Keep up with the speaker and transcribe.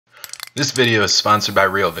This video is sponsored by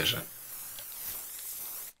Real Vision.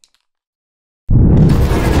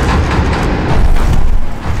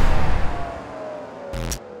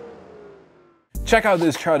 Check out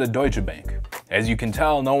this chart of Deutsche Bank. As you can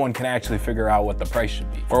tell, no one can actually figure out what the price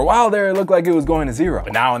should be. For a while there, it looked like it was going to zero.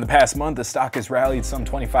 But now in the past month, the stock has rallied some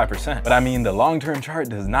 25%. But I mean, the long-term chart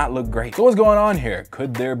does not look great. So what's going on here?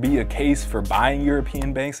 Could there be a case for buying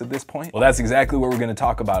European banks at this point? Well, that's exactly what we're going to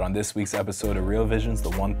talk about on this week's episode of Real Vision's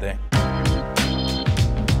The One Thing.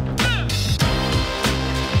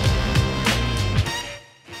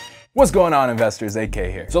 What's going on, investors? AK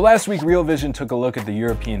here. So last week, Real Vision took a look at the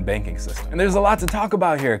European banking system. And there's a lot to talk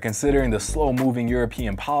about here, considering the slow-moving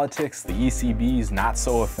European politics, the ECB's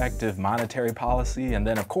not-so-effective monetary policy, and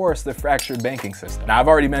then, of course, the fractured banking system. Now, I've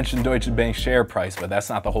already mentioned Deutsche Bank's share price, but that's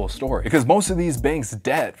not the whole story, because most of these banks'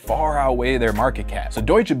 debt far outweigh their market cap. So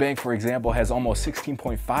Deutsche Bank, for example, has almost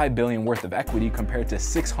 16.5 billion worth of equity compared to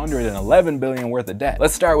 611 billion worth of debt.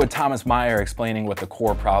 Let's start with Thomas Meyer explaining what the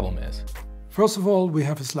core problem is. First of all, we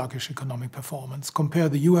have a sluggish economic performance. Compare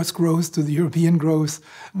the US growth to the European growth,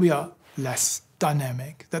 we are less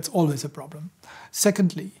dynamic. That's always a problem.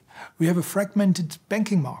 Secondly, we have a fragmented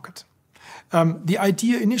banking market. The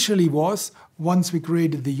idea initially was, once we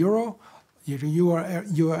created the euro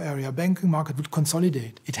area banking market would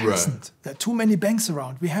consolidate. It hasn't. There are too many banks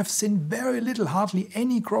around. We have seen very little, hardly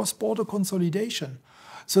any cross-border consolidation.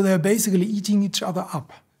 So they're basically eating each other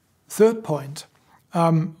up. Third point.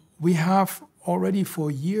 We have already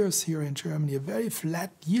for years here in Germany a very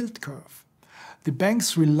flat yield curve. The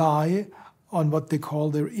banks rely on what they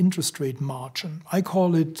call their interest rate margin. I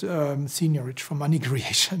call it seigniorage for money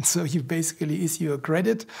creation. So you basically issue a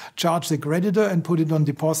credit, charge the creditor and put it on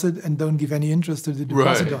deposit and don't give any interest to the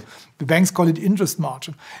depositor. Right. The banks call it interest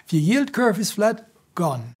margin. If your yield curve is flat,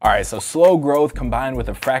 gone. All right, so slow growth combined with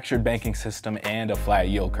a fractured banking system and a flat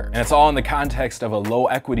yield curve. And it's all in the context of a low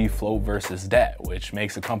equity float versus debt, which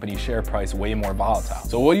makes a company's share price way more volatile.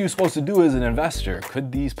 So what are you supposed to do as an investor? Could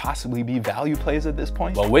these possibly be value plays at this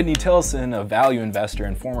point? Well, Whitney Tilson, a value investor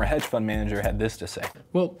and former hedge fund manager, had this to say.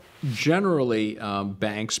 Well, generally,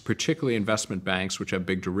 banks, particularly investment banks, which have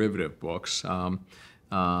big derivative books,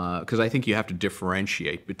 because I think you have to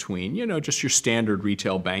differentiate between, just your standard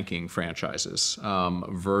retail banking franchises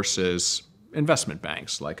versus investment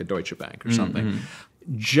banks like a Deutsche Bank or something. Mm-hmm.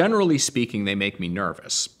 Generally speaking, they make me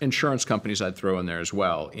nervous. Insurance companies I'd throw in there as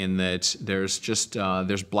well, in that there's just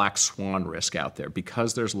there's black swan risk out there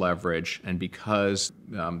because there's leverage and because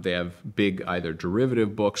they have big either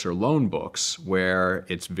derivative books or loan books where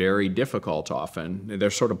it's very difficult often. They're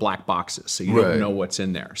sort of black boxes, so you don't know what's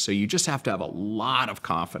in there. So you just have to have a lot of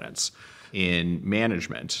confidence in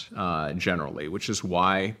management generally, which is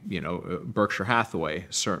why Berkshire Hathaway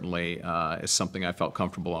certainly is something I felt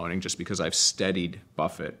comfortable owning, just because I've studied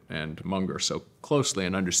Buffett and Munger so closely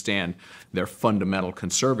and understand their fundamental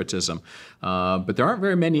conservatism. But there aren't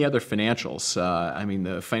very many other financials. I mean,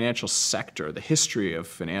 the financial sector, the history of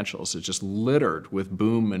financials is just littered with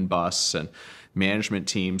boom and busts and management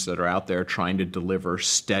teams that are out there trying to deliver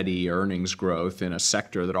steady earnings growth in a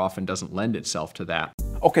sector that often doesn't lend itself to that.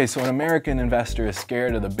 Okay, so an American investor is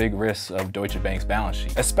scared of the big risks of Deutsche Bank's balance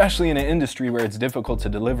sheet, especially in an industry where it's difficult to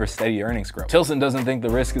deliver steady earnings growth. Tilson doesn't think the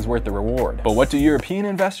risk is worth the reward. But what do European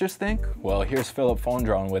investors think? Well, here's Philip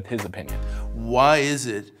Fondron with his opinion. Why is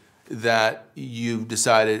it that you've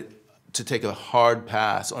decided to take a hard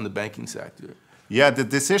pass on the banking sector? Yeah, the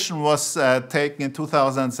decision was taken in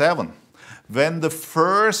 2007. When the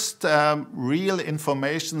first real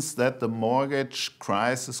informations that the mortgage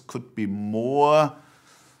crisis could be more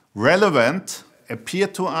relevant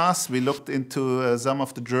appeared to us, we looked into some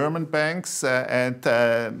of the German banks and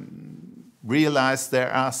realized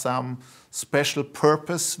there are some special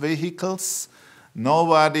purpose vehicles.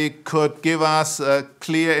 Nobody could give us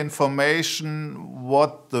clear information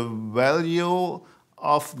what the value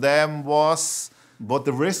of them was. What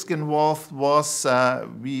the risk involved was,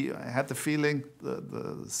 we had the feeling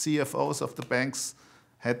the CFOs of the banks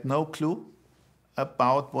had no clue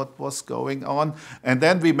about what was going on. And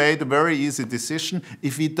then we made a very easy decision.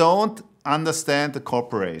 If we don't understand the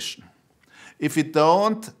corporation, if we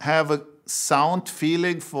don't have a sound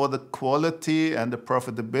feeling for the quality and the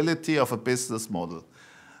profitability of a business model,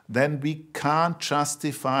 then we can't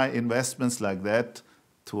justify investments like that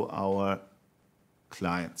to our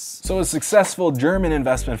clients. So a successful German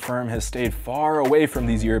investment firm has stayed far away from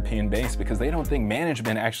these European banks because they don't think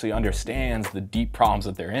management actually understands the deep problems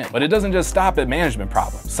that they're in. But it doesn't just stop at management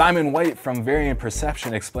problems. Simon White from Variant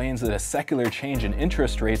Perception explains that a secular change in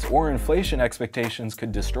interest rates or inflation expectations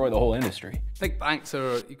could destroy the whole industry. I think banks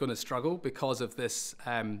are going to struggle because of this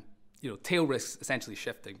tail risks essentially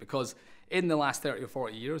shifting, because in the last 30 or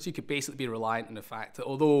 40 years, you could basically be reliant on the fact that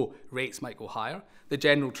although rates might go higher, the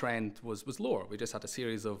general trend was lower. We just had a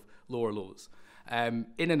series of lower lows. In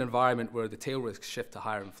an environment where the tail risks shift to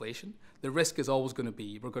higher inflation, the risk is always going to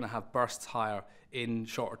be we're going to have bursts higher in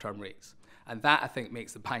shorter term rates. And that, I think,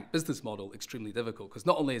 makes the bank business model extremely difficult, because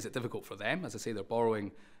not only is it difficult for them, as I say, they're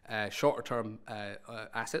borrowing shorter term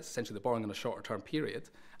assets, essentially they're borrowing on a shorter term period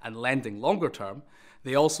and lending longer term,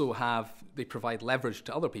 they provide leverage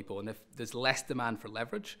to other people. And if there's less demand for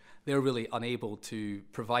leverage, they're really unable to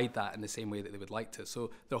provide that in the same way that they would like to. So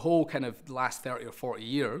the whole kind of last 30 or 40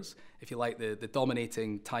 years, if you like, the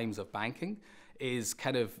dominating times of banking is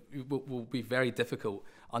kind of, will be very difficult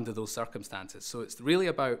under those circumstances. So it's really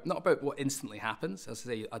not about what instantly happens. As I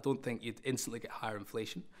say, I don't think you'd instantly get higher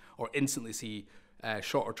inflation or instantly see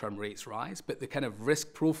shorter term rates rise, but the kind of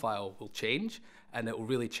risk profile will change, and it will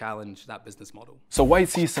really challenge that business model. So White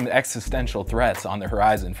sees some existential threats on the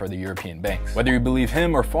horizon for the European banks. Whether you believe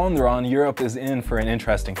him or Fondron, Europe is in for an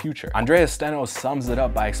interesting future. Andreas Steno sums it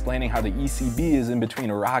up by explaining how the ECB is in between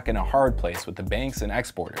a rock and a hard place with the banks and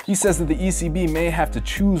exporters. He says that the ECB may have to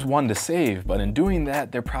choose one to save, but in doing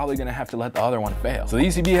that, they're probably going to have to let the other one fail. So the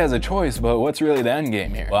ECB has a choice, but what's really the end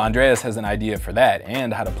game here? Well, Andreas has an idea for that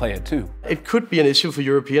and how to play it too. It could be an issue for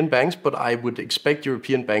European banks, but I would expect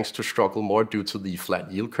European banks to struggle more due to the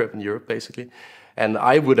flat yield curve in Europe, basically. And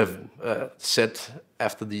I would have said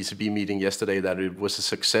after the ECB meeting yesterday that it was a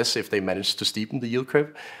success if they managed to steepen the yield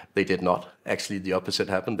curve. They did not. Actually, the opposite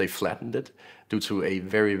happened. They flattened it due to a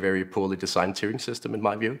very, very poorly designed tiering system, in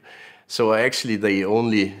my view. So actually, they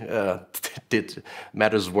only did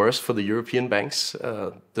matters worse for the European banks.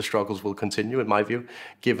 The struggles will continue, in my view,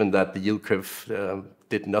 given that the yield curve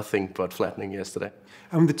did nothing but flattening yesterday.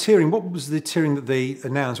 And the tiering, what was the tiering that they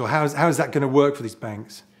announced, or how is that going to work for these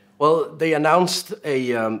banks? Well, they announced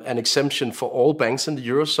an exemption for all banks in the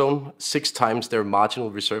Eurozone, 6 times their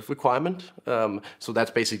marginal reserve requirement. So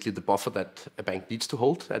that's basically the buffer that a bank needs to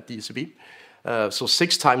hold at the ECB. So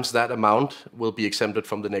 6 times that amount will be exempted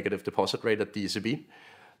from the negative deposit rate at the ECB.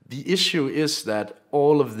 The issue is that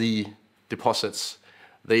all of the deposits,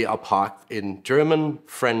 they are parked in German,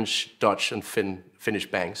 French, Dutch, and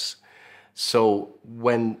Finnish banks. So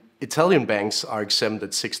when Italian banks are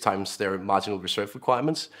exempted 6 times their marginal reserve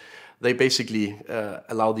requirements, they basically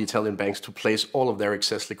allow the Italian banks to place all of their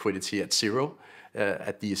excess liquidity at zero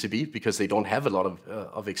at the ECB, because they don't have a lot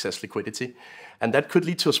of excess liquidity. And that could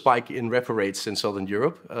lead to a spike in repo rates in Southern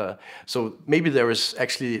Europe. So maybe there is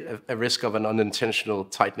actually a risk of an unintentional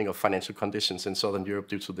tightening of financial conditions in Southern Europe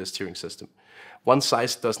due to this tiering system. One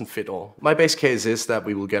size doesn't fit all. My base case is that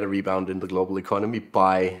we will get a rebound in the global economy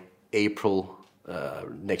by April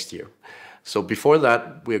next year. So before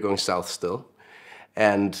that, we're going south still.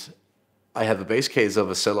 And I have a base case of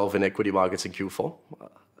a sell-off in equity markets in Q4.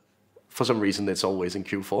 For some reason, it's always in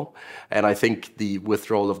Q4. And I think the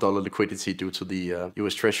withdrawal of dollar liquidity due to the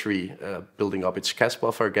US Treasury building up its cash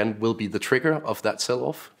buffer again will be the trigger of that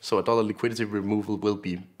sell-off. So a dollar liquidity removal will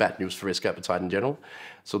be bad news for risk appetite in general.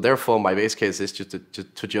 So therefore, my base case is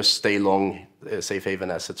to just stay long safe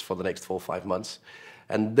haven assets for the next 4 or 5 months.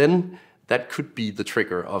 And then that could be the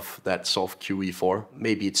trigger of that soft QE4.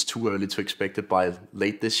 Maybe it's too early to expect it by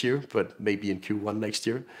late this year, but maybe in Q1 next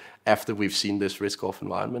year, after we've seen this risk-off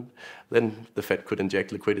environment. Then the Fed could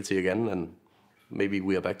inject liquidity again, and maybe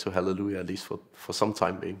we are back to hallelujah, at least for some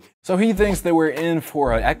time being. So he thinks that we're in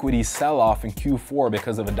for an equity sell-off in Q4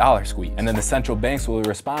 because of a dollar squeeze. And then the central banks will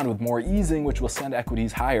respond with more easing, which will send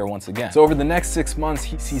equities higher once again. So over the next 6 months,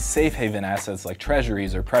 he sees safe haven assets like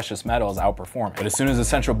treasuries or precious metals outperforming. But as soon as the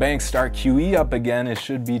central banks start QE up again, it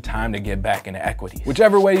should be time to get back into equities.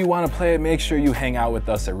 Whichever way you want to play it, make sure you hang out with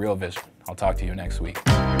us at Real Vision. I'll talk to you next week.